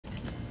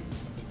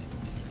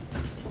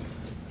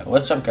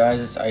What's up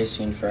guys, it's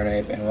Icy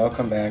Infernape and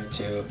welcome back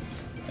to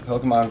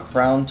Pokemon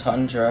Crown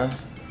Tundra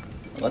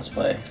Let's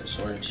Play for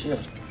Sword and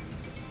Shield.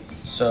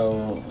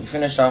 So, we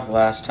finished off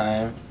last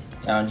time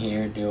down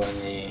here doing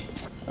the...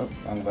 oh,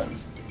 wrong button.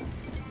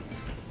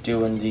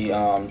 Doing the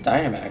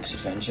Dynamax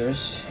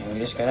adventures, and we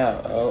just got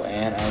out. Oh,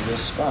 and I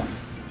just spun.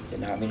 Did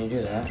not mean to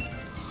do that.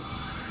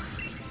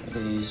 Look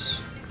at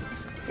these...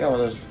 I forgot what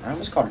those... I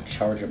almost called a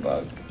Charger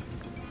Bug.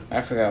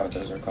 I forgot what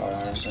those are called,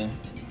 honestly.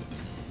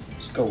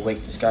 Let's go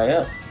wake this guy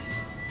up.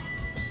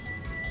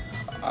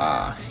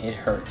 Ah, it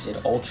hurts. It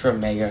ultra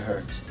mega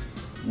hurts.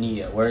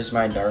 Nia, where's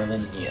my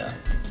darling Nia?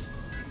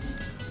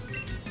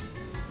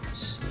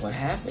 So what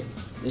happened?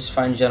 This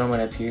fine gentleman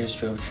appears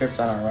to have tripped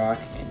on a rock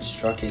and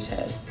struck his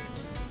head.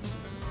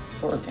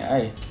 Poor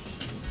guy.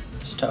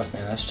 It's tough,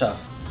 man. That's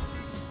tough.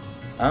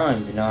 I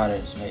don't even know how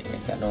to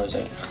make that noise.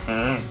 Like,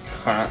 I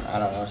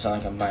don't know. I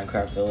sound like a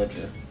Minecraft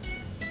villager.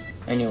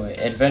 Anyway,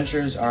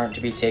 adventures aren't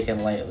to be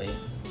taken lightly.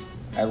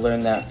 I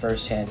learned that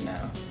firsthand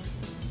now.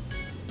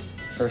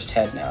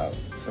 Firsthand.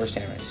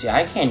 See,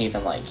 I can't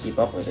even, like, keep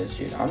up with this,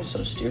 dude. I'm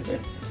so stupid.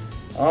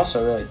 I'm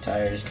also really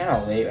tired. It's kind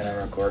of late when I'm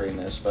recording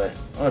this, but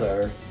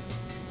whatever.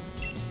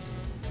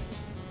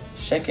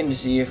 Checking to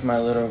see if my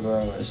little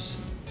girl is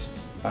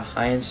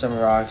behind some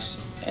rocks,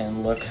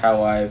 and look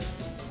how I've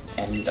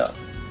ended up.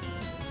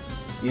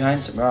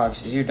 Behind some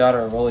rocks? Is your daughter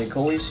a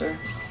roly-poly, sir?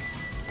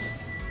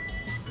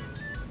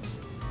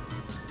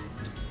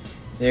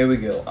 There we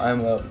go.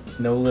 I'm up.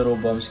 No little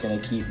bump's gonna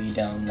keep me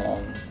down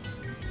long.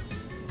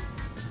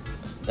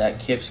 That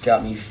kip's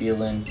got me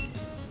feeling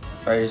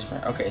right as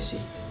friend. Okay, see.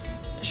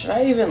 Should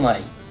I even,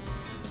 like...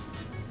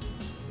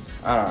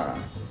 I don't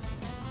know.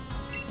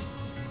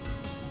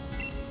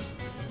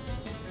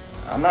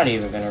 I'm not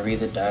even gonna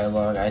read the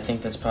dialogue. I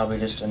think that's probably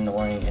just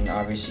annoying, and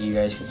obviously you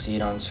guys can see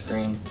it on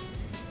screen.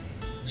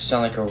 I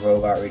sound like a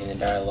robot reading the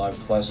dialogue,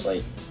 plus,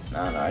 like,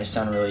 I don't know, I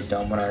sound really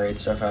dumb when I read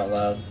stuff out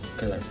loud,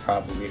 because I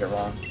probably read it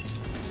wrong.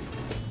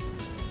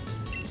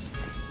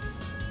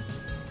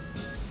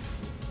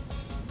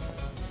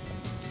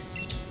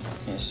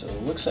 Okay, so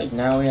it looks like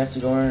now we have to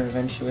go on an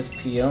adventure with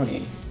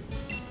Peony.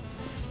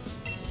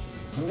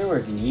 I wonder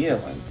where Nia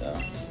went,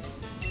 though.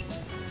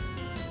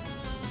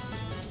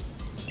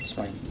 What's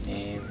my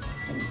name?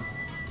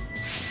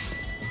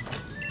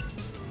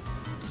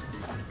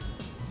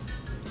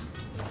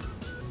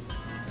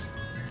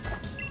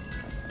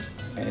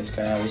 Okay, this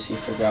guy obviously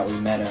forgot we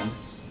met him.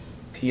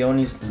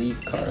 Peony's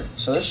lead card.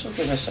 So this should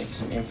give us, like,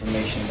 some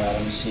information about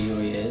him to see who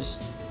he is.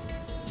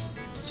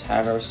 Let's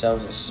have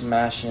ourselves a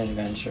smashing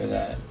adventure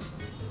that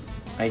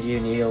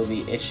Idea Nia will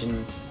be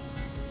itching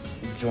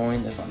to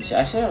join the fun. See,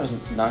 I said I was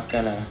not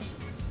gonna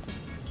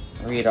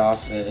read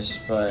off this,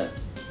 but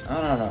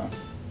I don't know.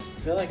 I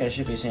feel like I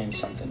should be saying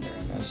something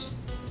during this.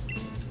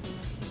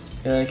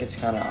 I feel like it's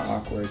kind of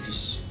awkward,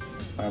 just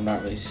I'm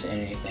not really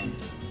saying anything.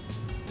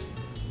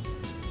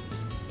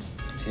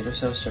 Let's get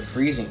ourselves to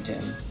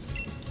Freezington.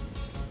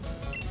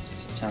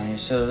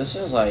 So this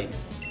is like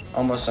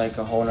almost like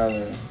a whole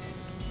nother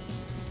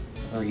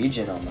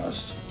region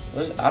almost.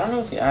 I don't know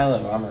if the Isle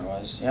of Armor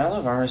was. The Isle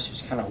of Armor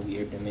was kind of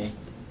weird to me.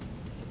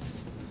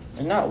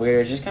 And not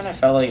weird, it just kind of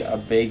felt like a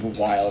big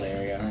wild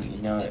area.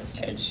 You know,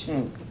 it just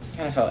kind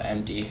of felt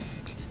empty.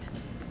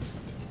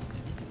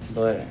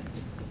 But,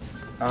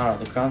 I don't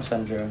know, the Crown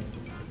Tundra.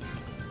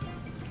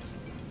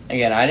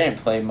 Again, I didn't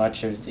play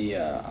much of the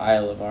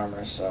Isle of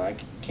Armor, so I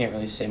can't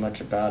really say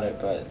much about it,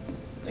 but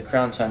the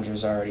Crown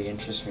Tundras already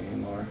interest me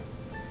more.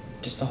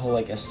 Just the whole,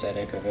 like,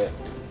 aesthetic of it.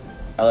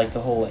 I like the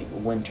whole, like,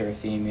 winter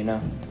theme, you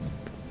know?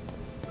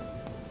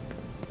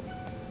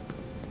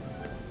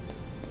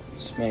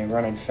 This man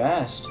running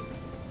fast.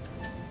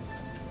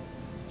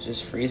 Is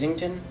this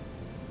Freezington?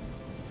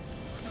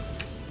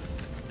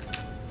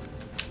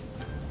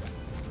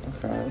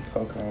 Okay,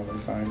 what Pokemon we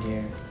find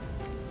here?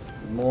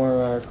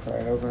 More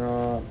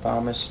Cryogonal,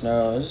 Obama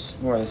Snow. This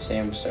is more of the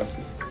same stuff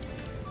we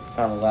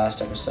found in the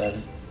last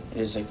episode.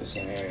 It is like the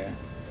same area.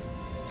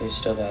 There's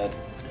still that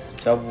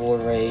double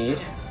raid.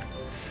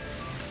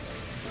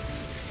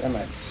 Got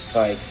my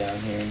bike down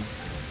here.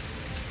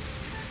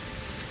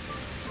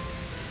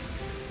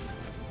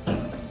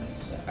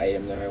 There's an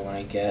item that I want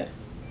to get.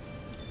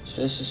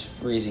 So this is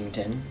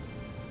Freezington.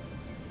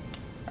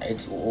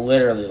 It's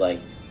literally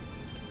like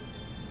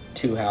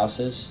 2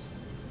 houses.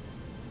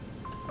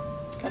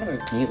 Kind of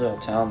a neat little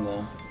town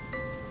though.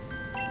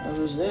 Oh,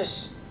 who's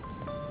this?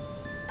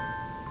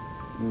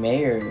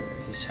 Mayor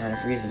of this town of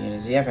Freezington.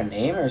 Does he have a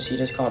name or is he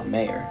just called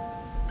Mayor?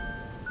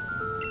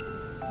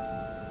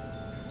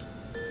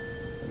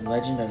 The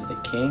Legend of the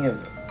King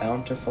of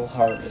Bountiful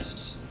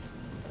Harvests.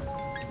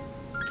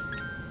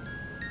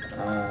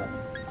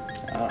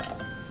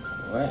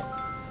 What?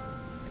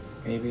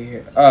 Maybe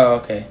here. Oh,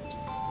 okay.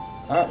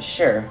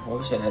 Sure.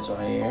 We'll say that's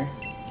why I'm here.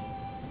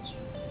 That's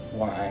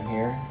why I'm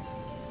here.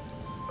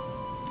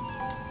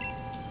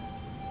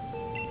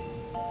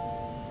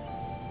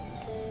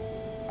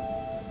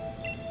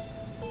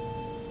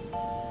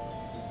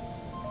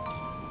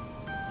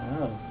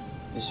 Oh,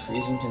 this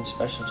Freezington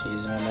specialty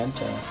is a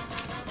memento.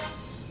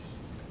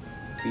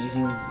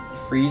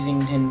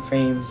 Freezington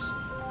frames.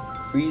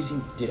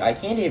 Dude, I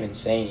can't even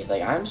say anything.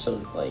 Like, I'm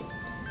so, like...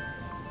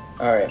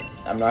 Alright,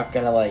 I'm not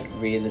gonna, like,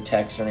 read the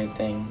text or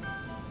anything.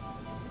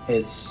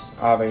 It's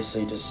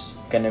obviously just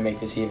gonna make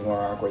this even more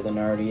awkward than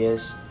it already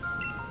is.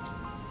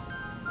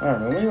 I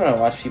don't know, normally when I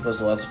watch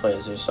people's Let's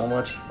Plays, there's so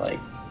much, like,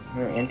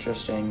 very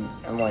interesting.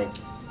 I'm like,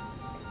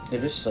 they're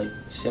just, like,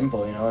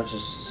 simple, you know? It's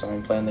just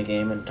someone playing the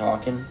game and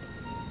talking.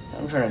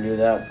 I'm trying to do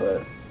that,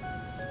 but...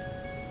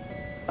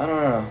 I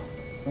don't know.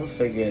 We'll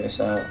figure this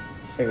out.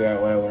 Figure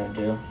out what I want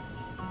to do.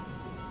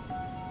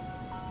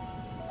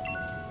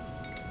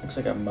 Looks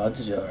like a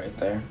Mudsdale right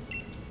there.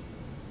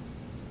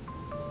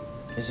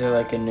 Is there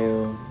like a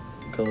new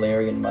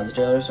Galarian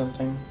Mudsdale or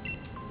something?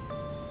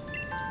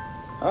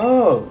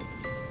 Oh!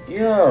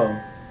 Yo!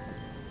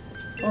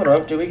 Hold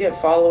up, do we get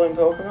following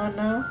Pokemon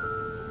now?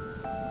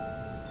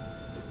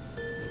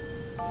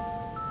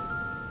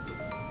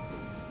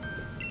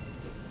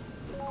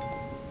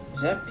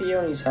 Is that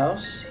Peony's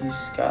house?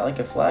 He's got like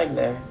a flag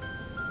there.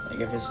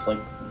 Like if it's like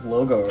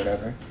logo or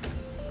whatever.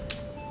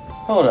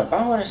 Hold up,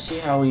 I want to see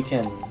how we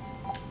can...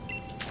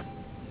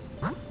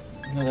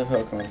 Another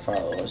Pokemon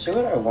follow us. Who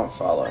would I want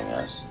following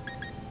us?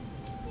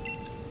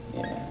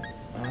 Yeah.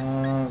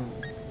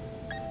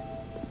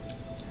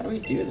 How do we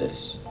do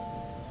this?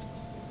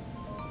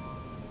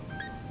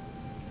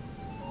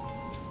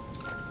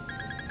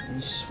 Can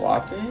you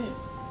swap it?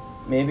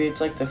 Maybe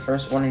it's like the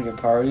first one in your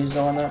party is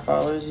the one that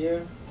follows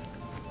you?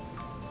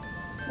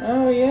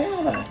 Oh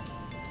yeah.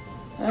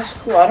 That's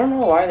cool. I don't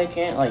know why they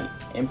can't like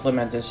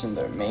implement this in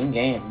their main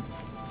game.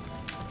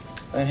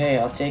 But hey,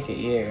 I'll take it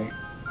here.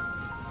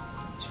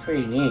 It's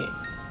pretty neat.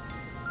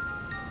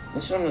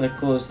 This is one of the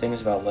coolest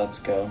things about Let's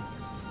Go.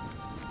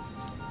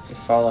 You're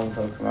following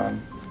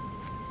Pokemon.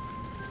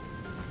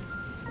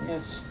 Yeah,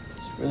 it's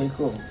really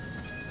cool.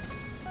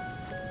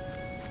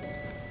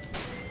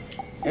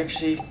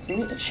 Actually, can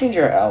we change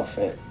our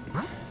outfit?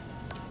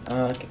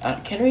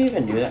 Can we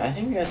even do that? I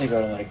think we have to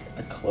go to like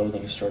a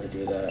clothing store to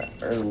do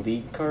that. Or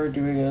league card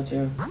do we go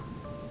to?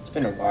 It's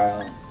been a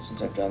while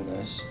since I've done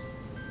this.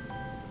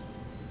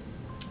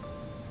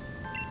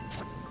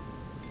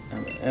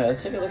 Yeah,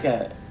 let's take a look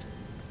at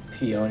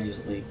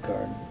Peony's league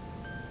card.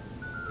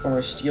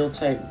 Former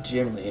Steel-type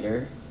gym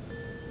leader.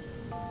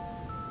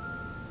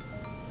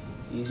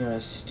 He's known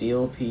as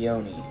Steel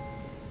Peony.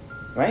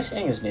 Am I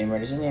saying his name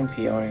right? Is his name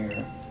Peony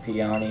or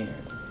Peony?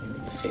 Or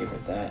maybe to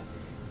favorite that.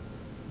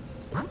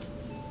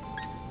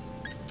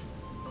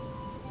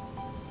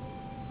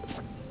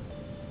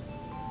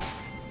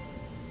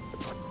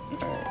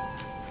 Alright.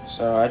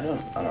 So I don't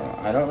know.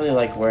 I don't really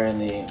like wearing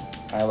the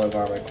I Love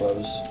Armor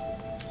clothes.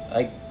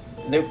 Like,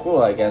 they're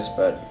cool, I guess,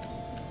 but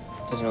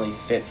it doesn't really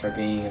fit for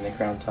being in the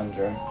Crown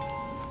Tundra.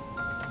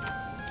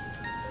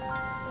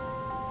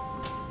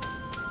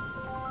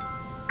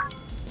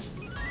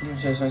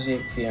 So I just want to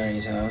see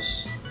Peony's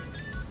house.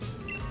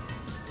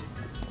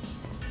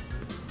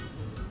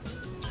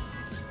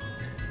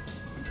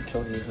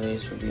 Trophy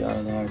place would be our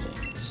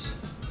lodgings.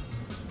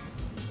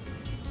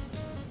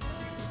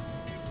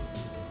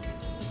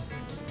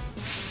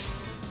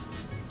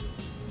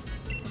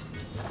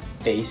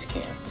 Base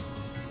camp.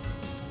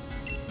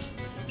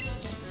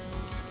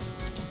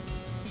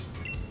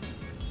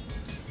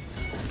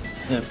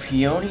 The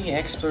Peony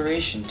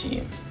Exploration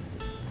Team.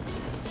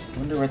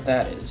 Wonder what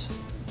that is.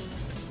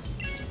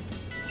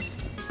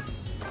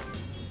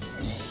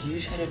 A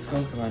huge-headed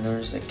Pokemon known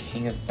as the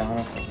King of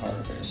Bountiful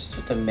Harvest. That's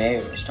what the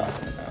mayor was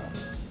talking about.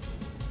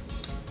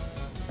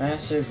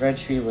 Massive red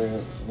tree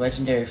where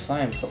legendary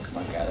flying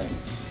Pokemon gathering.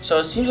 So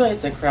it seems like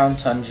the Crown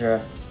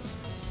Tundra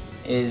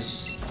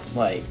is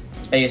like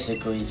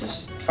basically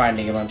just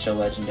finding a bunch of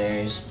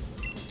legendaries.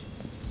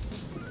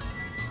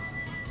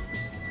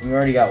 We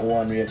already got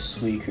one, we have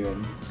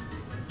Suicune.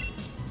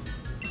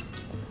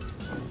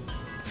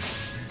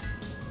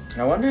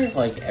 I wonder if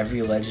like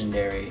every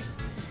legendary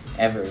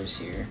ever is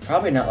here.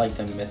 Probably not like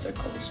the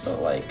mythicals,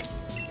 but like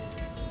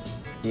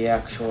the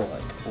actual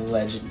like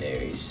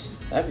legendaries.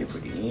 That'd be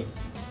pretty neat.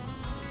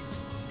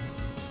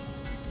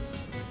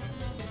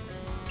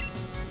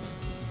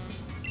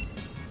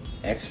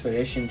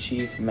 Expedition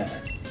Chief Matt.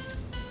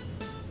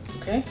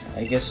 Okay,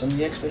 I guess I'm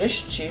the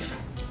Expedition Chief.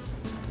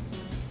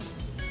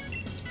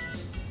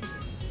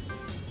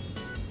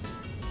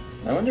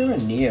 I wonder where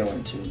Nia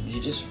went to.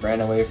 She just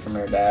ran away from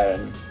her dad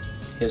and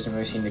he doesn't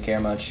really seem to care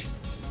much.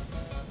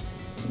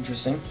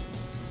 Interesting.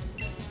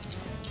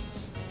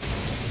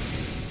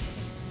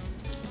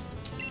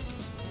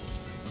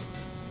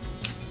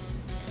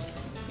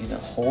 Either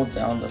hold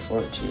down the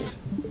fort, Chief.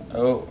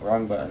 Oh,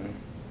 wrong button.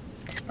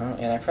 Oh,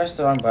 and I pressed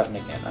the wrong button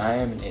again. I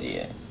am an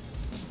idiot.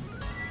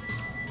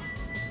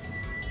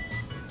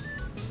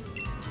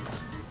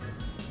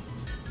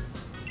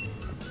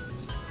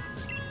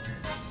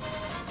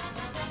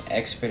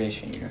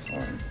 Expedition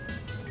uniform.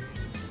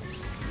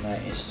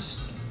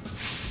 Nice.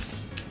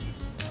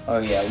 Oh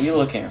yeah, we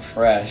looking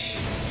fresh.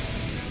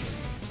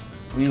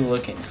 We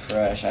looking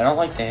fresh. I don't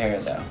like the hair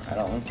though. I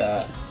don't like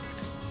that.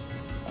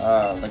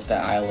 Like the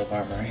Isle of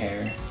Armor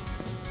hair.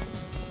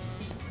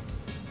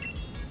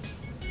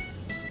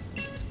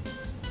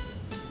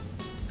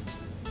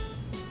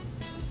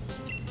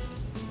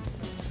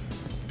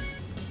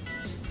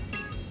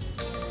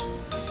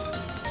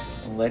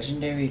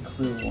 legendary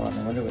clue 1.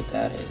 I wonder what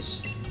that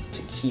is. It's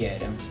a key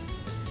item.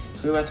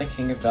 Clue about the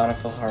King of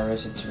Bountiful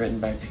Harvest. It's written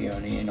by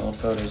Peony and old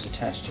photos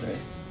attached to it.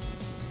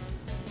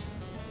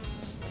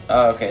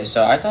 Oh, okay,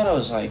 so I thought it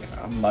was like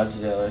a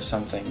Mudsdale or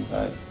something,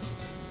 but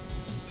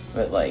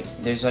like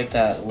there's like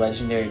that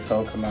legendary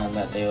Pokemon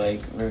that they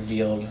like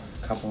revealed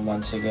a couple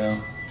months ago.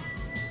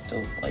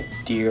 The like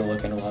deer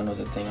looking one with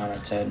a thing on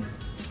its head.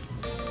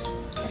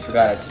 I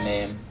forgot its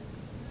name.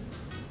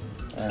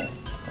 Alright,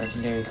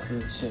 legendary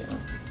clue 2.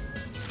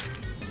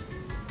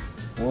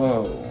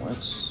 Whoa,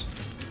 what's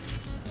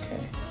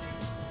okay.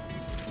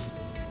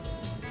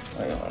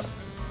 Wait, hold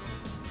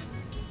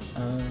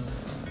on.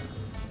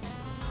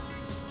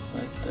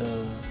 What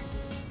the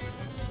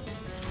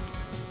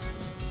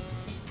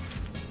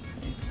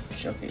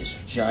okay, so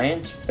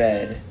giant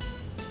bed.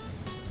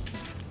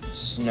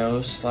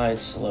 Snow slide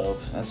slope.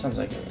 That sounds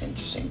like an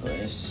interesting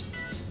place.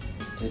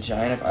 The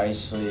giant of ice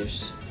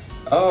sleeps.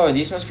 Oh,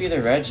 these must be the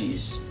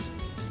Reggies.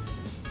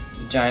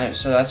 Giant.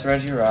 So that's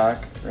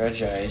Regirock,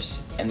 Regice,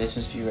 and this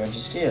must be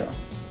Registeel.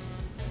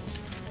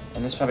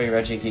 And this is probably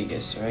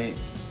Regigigas, right?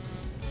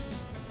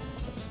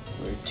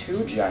 Where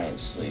 2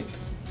 giants sleep.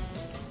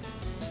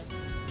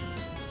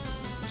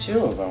 2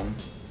 of them.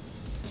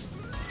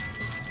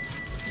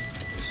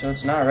 So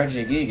it's not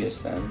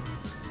Regigigas then.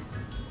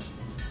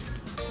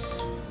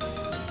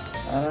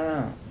 I don't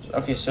know.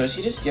 Okay, so is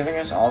he just giving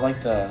us all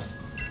like the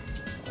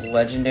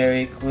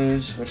legendary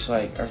clues, which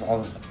like are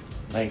all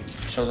like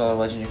shows all the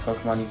legendary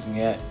Pokemon you can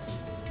get?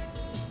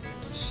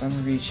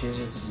 Some reaches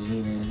its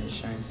zenith, it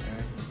shines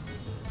there.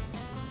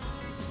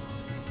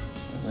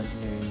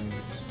 Legendary moves.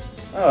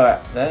 Oh,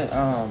 that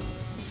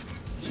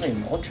it's like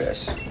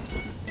Moltres.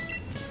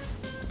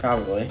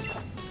 Probably.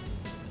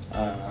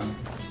 I don't know.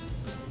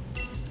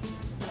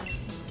 I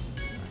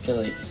feel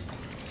like it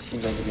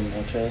seems like it'd be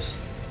Moltres.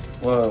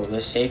 Whoa, the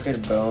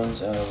sacred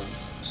bones of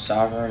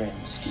Sovereign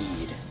and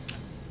Steed.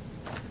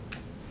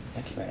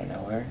 That came out of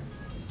nowhere.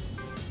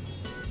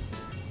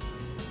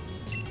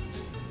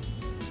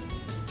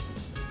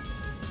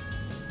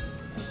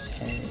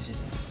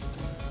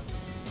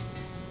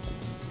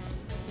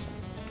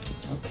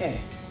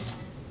 Okay.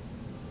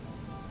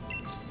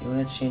 You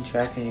want to change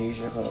back into your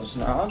usual clothes?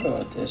 No, I'll go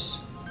with this.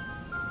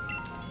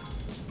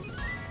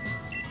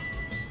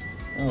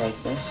 I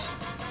like this.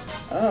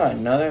 Oh,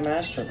 another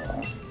Master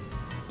Ball.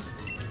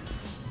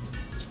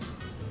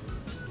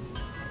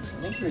 I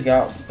think we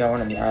got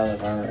one in the Isle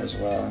of Armor as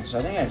well. So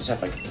I think I just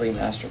have like 3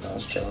 Master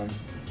Balls chilling.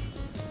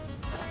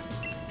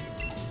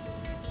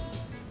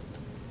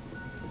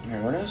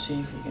 Alright, what else see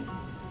if we can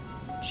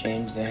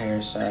change the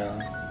hairstyle.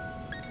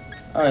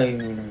 Oh, you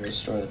can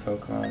restore the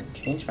Pokemon.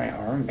 Change my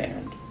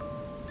armband.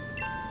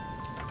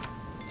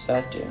 What's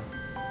that do?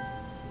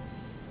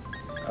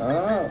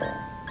 Oh.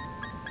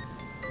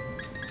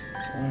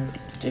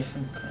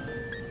 Different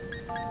color.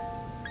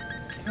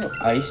 Oh,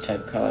 ice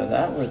type color.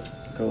 That would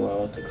go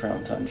well with the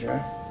Crown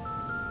Tundra.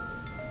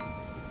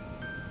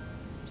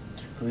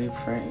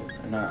 Blueprint.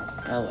 No,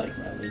 I like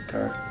my lead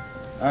card.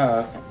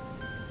 Oh, okay.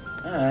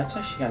 Oh, that's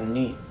actually kind of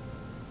neat.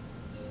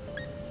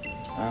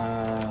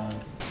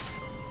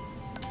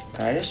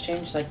 Can I just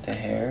change like the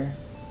hair?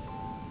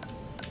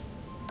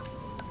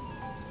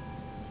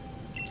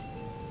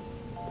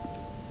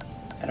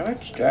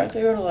 Do I have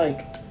to go to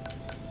like...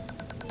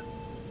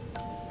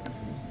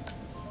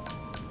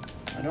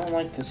 I don't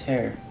like this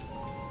hair.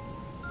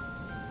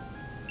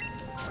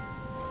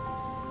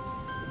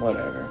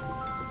 Whatever.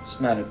 It's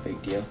not a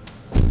big deal.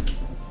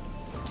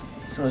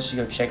 Let's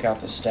go check out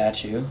the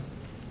statue.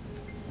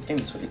 I think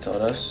that's what he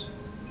told us.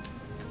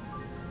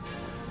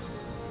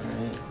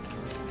 Alright.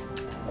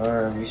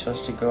 Or are we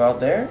supposed to go out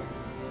there?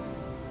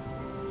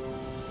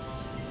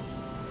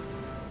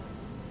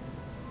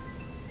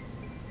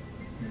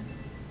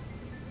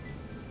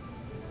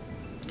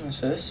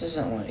 So this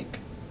isn't like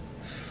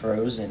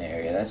frozen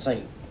area. That's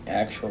like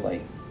actual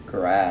like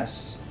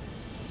grass.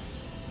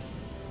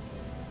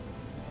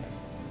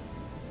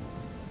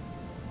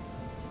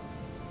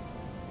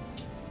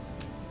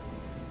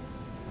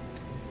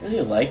 I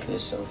really like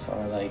this so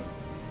far. Like,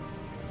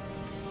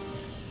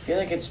 I feel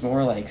like it's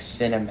more like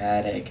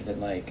cinematic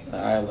than like the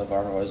Isle of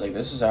Armor was. Like,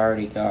 this has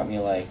already got me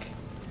like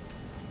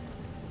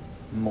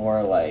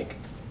more like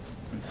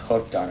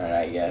hooked on it,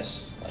 I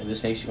guess. Like,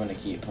 this makes you want to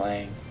keep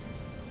playing.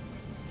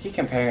 I keep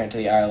comparing it to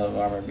the Isle of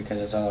Armor because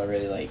that's all I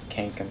really like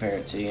can compare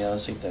it to. You know,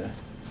 it's like the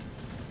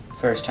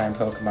first time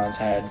Pokemon's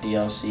had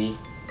DLC.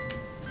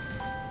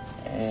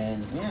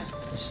 And yeah,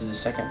 this is the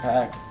second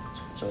pack.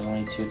 So there's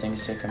only 2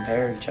 things to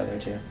compare each other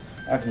to.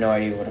 I have no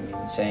idea what I'm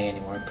even saying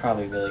anymore.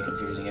 Probably really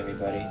confusing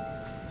everybody.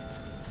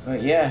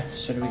 But yeah,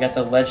 so we got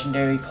the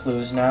legendary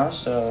clues now,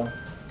 so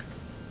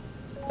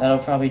that'll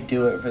probably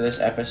do it for this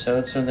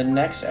episode. So in the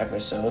next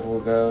episode, we'll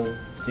go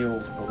do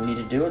what we need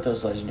to do with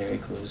those legendary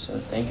clues. So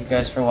thank you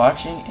guys for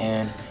watching,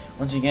 and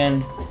once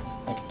again,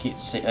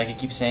 like I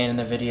keep saying in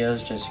the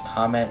videos, just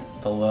comment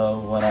below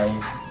what I...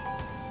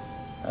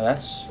 Oh,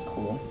 that's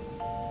cool.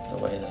 The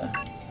way the...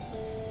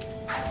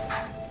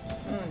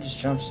 just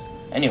jumps.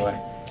 Anyway.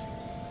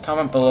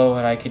 comment below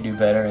what I could do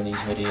better in these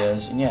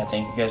videos. And yeah,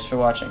 thank you guys for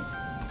watching.